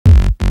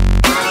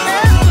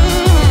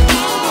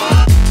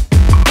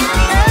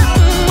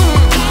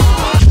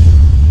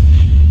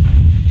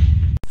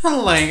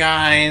Hello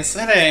guys,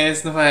 it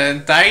is another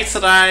day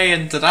today,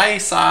 and today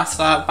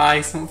started out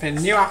by something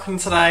new happened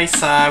today,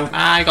 so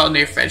I got a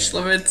new fridge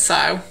delivered,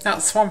 so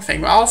that's one thing.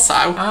 But also,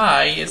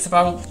 it's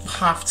about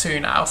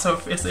 2:30 now,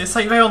 so it's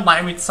like very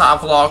unlikely me to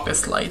start a vlog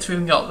this late. We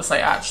haven't got this late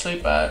actually,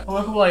 but I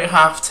woke up like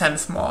 10:30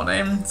 this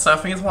morning, so I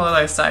think it's one of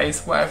those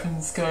days where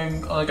everything's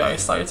going on a go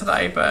slow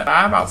today. But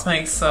I'm about to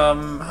make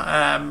some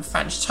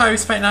French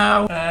toast right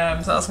now,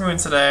 so that's what I'm going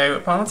to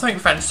do. But I want to make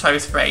French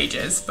toast for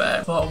ages,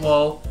 but I thought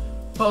we'll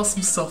put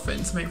some stuff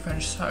in to make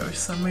French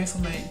toast, so I may as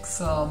well make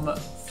some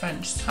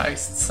French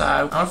toast. So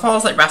I'm gonna follow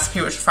this like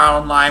recipe which I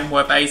found online,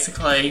 where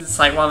basically it's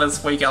like one of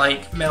those where you get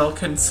like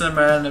milk and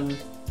cinnamon and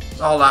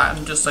all that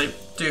and just like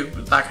do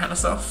that kind of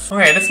stuff.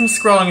 Okay, this one's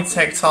scrolling on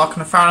TikTok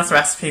and I found this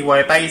recipe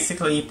where you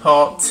basically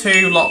put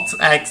 2 lots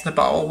of eggs in a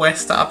bowl,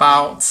 whisk that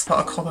about, put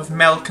a cup of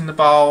milk in the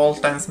bowl,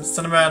 then some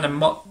cinnamon and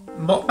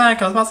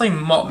nutmeg. I was about to say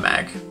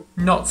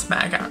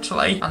nutmeg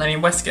actually, and then you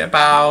whisk it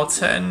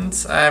about, and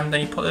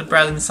then you put the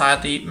bread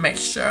inside the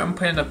mixture and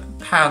put it in a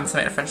pan to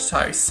make the French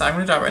toast. So I'm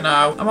going to do it right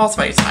now. I'm also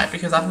very tired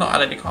because I've not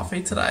had any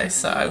coffee today,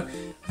 so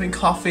I think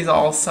coffee is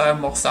also a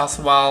must as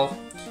well.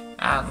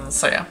 And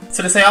so yeah,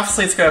 so they say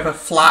obviously to go with a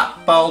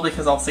flat bowl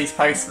because obviously it's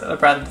supposed to the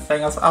bread and the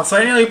thing. I was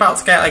only about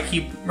to get like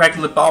a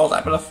regular bowl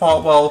there, but I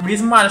thought, well, the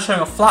reason why they're showing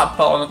a flat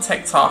bowl on the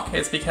TikTok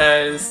is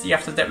because you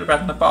have to dip the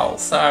bread in the bowl,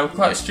 so it's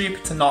quite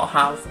stupid to not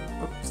have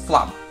a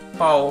flat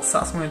bowl, so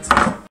that's what I'm going to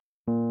do.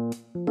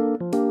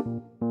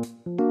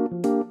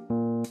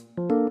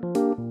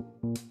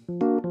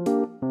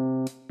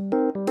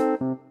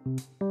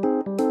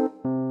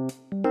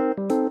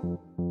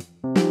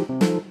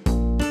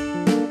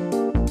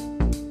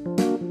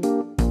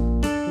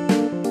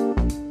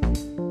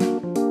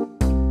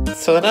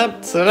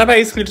 So then I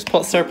basically just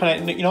put syrup on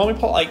it. You normally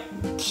put like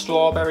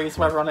strawberries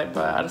or whatever on it,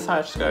 but I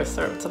decided to go with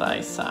syrup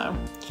today, so I'm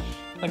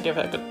gonna give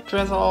it a good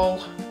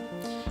drizzle,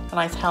 a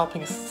nice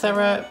helping of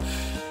syrup,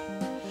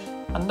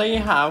 and there you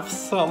have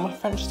some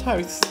French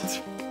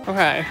toast.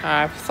 Okay,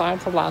 I've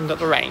decided to land at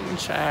the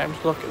range and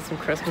look at some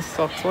Christmas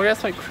stuff. So we'll get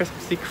some like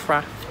Christmassy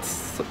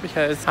crafts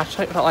because I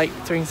actually felt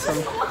like doing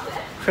some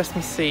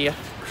Christmassy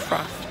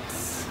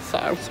crafts. So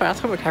sorry, I have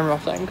to put my camera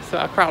off then because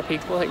a crowd of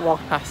people like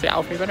walking past the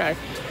outfit, but anyway.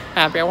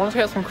 But I wanted to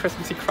get some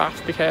Christmassy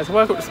crafts because I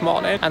woke up this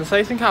morning and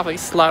so things kind of like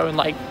slow and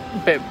like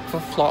a bit of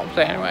a flop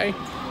anyway.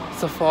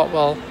 So I thought,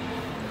 well,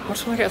 I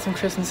just want to get some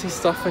Christmassy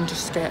stuff and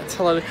just get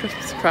a load of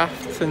Christmassy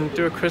crafts and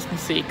do a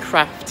Christmassy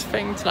craft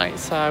thing tonight.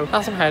 So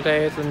that's what I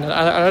did, and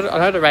I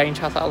know the range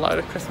has a load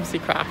of Christmassy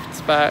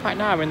crafts, but right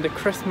now I'm in the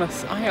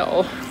Christmas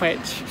aisle,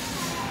 which,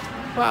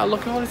 wow,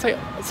 look at all these like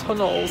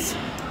tunnels.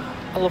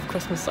 I love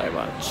Christmas so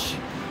much.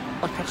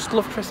 Like, I just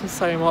love Christmas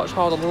so much,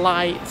 all the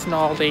lights and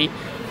all the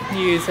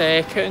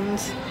music, and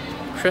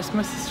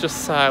Christmas is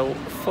just so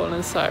fun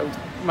and so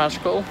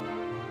magical.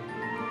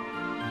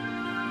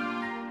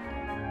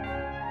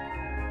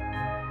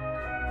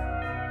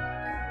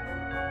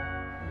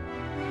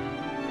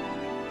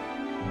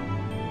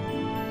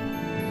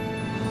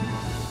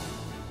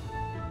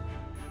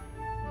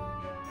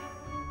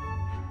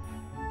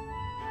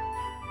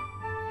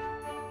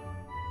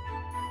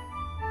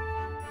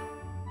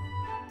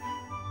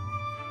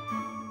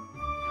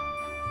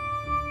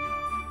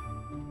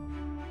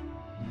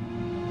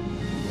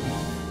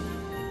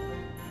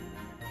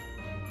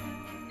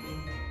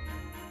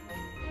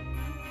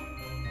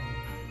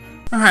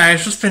 Okay,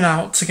 I've just been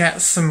out to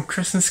get some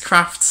Christmas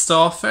craft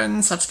stuff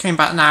and so I just came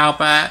back now,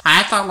 but I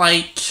had that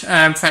like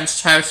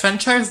French toast.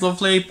 French toast is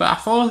lovely, but I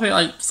thought it was a bit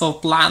like sort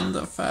of bland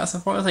at first. I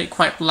thought it was like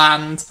quite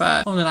bland,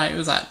 but on the night it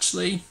was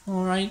actually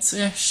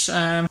alright-ish.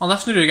 I'll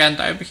definitely do it again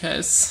though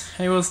because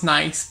it was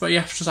nice, but you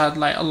have to just add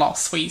like a lot of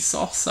sweet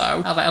sauce, so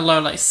add like a load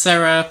of like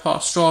syrup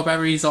or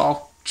strawberries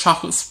or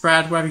chocolate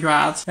spread, whatever you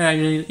add.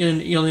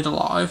 You'll need a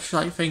lot of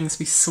like things to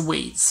be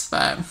sweet,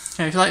 but if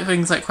you like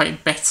things like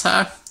quite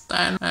bitter,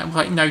 then with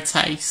like no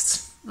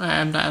taste,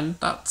 and then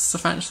that's the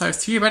French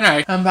toast to you. But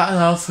anyway, I'm back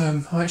now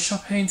from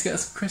shopping to get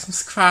some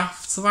Christmas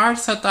crafts. Have I already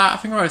said that? I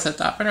think I already said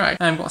that. But anyway,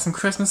 I've got some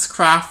Christmas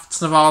crafts,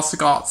 and I've also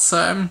got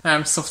some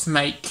stuff to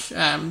make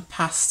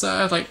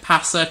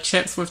pasta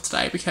chips with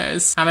today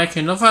because I'm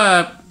making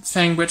another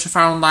thing which I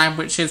found online,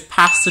 which is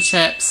pasta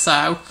chips.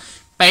 So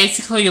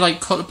basically, you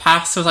like cook the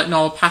pasta as like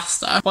normal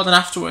pasta, but then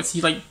afterwards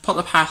you like put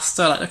the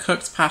pasta, like the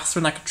cooked pasta,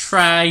 in like a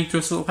tray,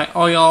 just with like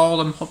oil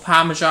and put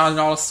parmesan and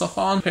all this stuff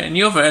on, put it in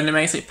the oven, and it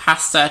makes like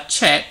pasta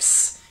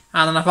chips.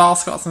 And then I've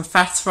also got some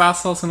feta as well,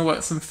 so I'm going to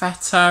work some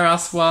feta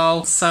as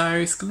well. So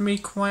it's going to be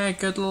quite a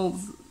good little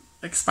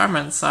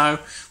experiment. So,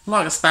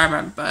 not an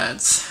experiment,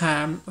 but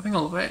I think I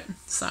love it.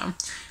 So,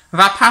 I've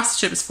had pasta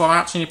chips before. I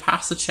actually need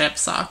pasta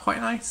chips that are quite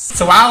nice.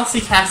 So while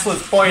the kettle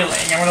is boiling,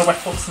 I'm going to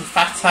whip up some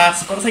feta.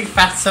 So I've got to take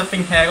feta,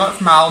 thing here, I got it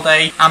from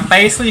Aldi, and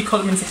basically cut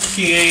them into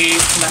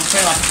cubes and then put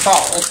it in like a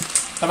bowl.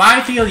 So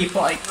ideally you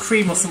put like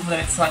cream or something in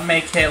it to like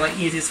make it like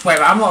easiest way,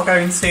 but I'm not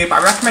going to,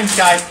 but I recommend you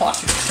guys put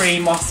like a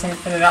cream or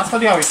something in it. That's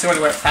what I always do when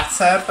I whip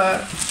feta,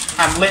 but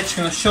I'm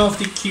literally going to shove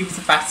the cubes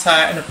of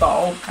feta in a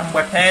bowl and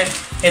whip it.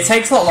 It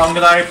takes a lot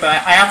longer though,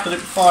 but I have done it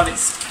before and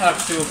it's kind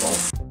of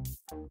doable.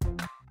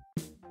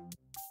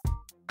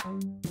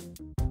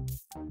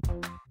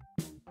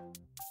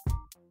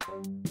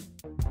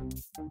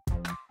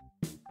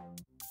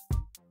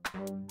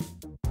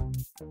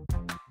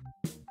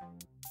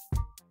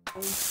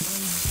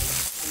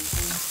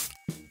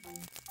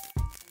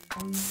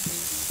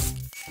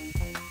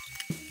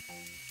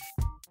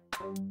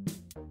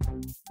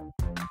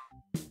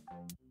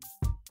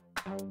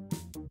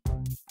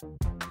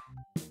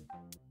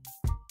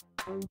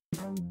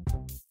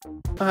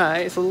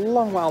 Okay, it's a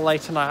long while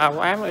later now.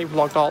 I haven't really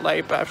vlogged all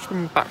day, but I've just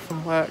been back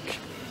from work.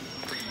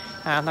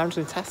 And I'm just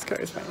in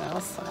Tesco's right now,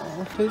 so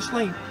there's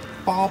like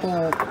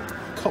barbell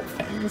cup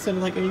things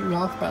and like a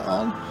alphabet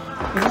on.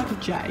 There's like a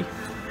J.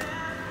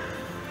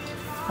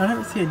 I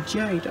don't see a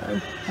J though,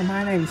 and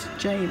my name's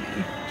Jamie.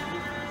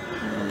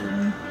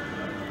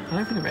 I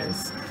don't think there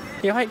is.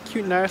 You like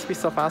cute nursery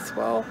stuff as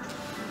well.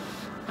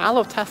 I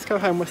love Tesco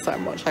Homeware so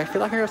much. I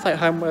feel like I go to like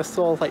Homeware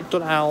stores like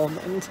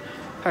Dunelm and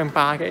Home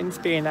Bargains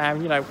being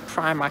you know,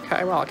 Primark,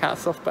 Home, all that kind of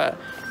stuff, but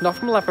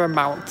nothing will ever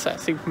amount to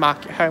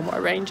supermarket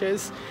homeware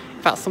ranges.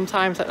 In fact,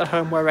 sometimes like the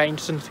homeware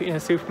range in a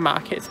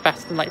supermarket is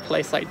better than like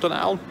places like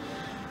Dunelm.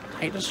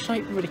 Like, they're just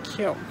like really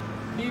cute. Are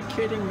you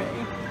kidding me?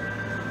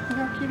 Look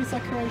how cute these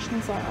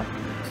decorations are.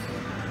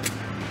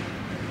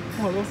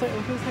 Oh, it looks like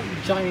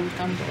a giant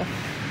candle.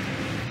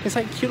 It's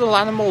like cute little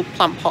animal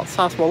plant pots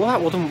as well. Look at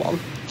that wooden one.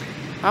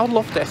 I would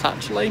love this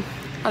actually.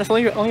 And it's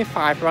only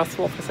 £5 as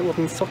well for this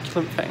wooden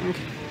succulent thing.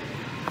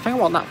 I think I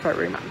want that for a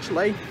room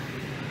actually.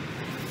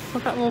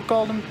 Look at that little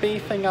golden bee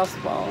thing as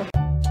well.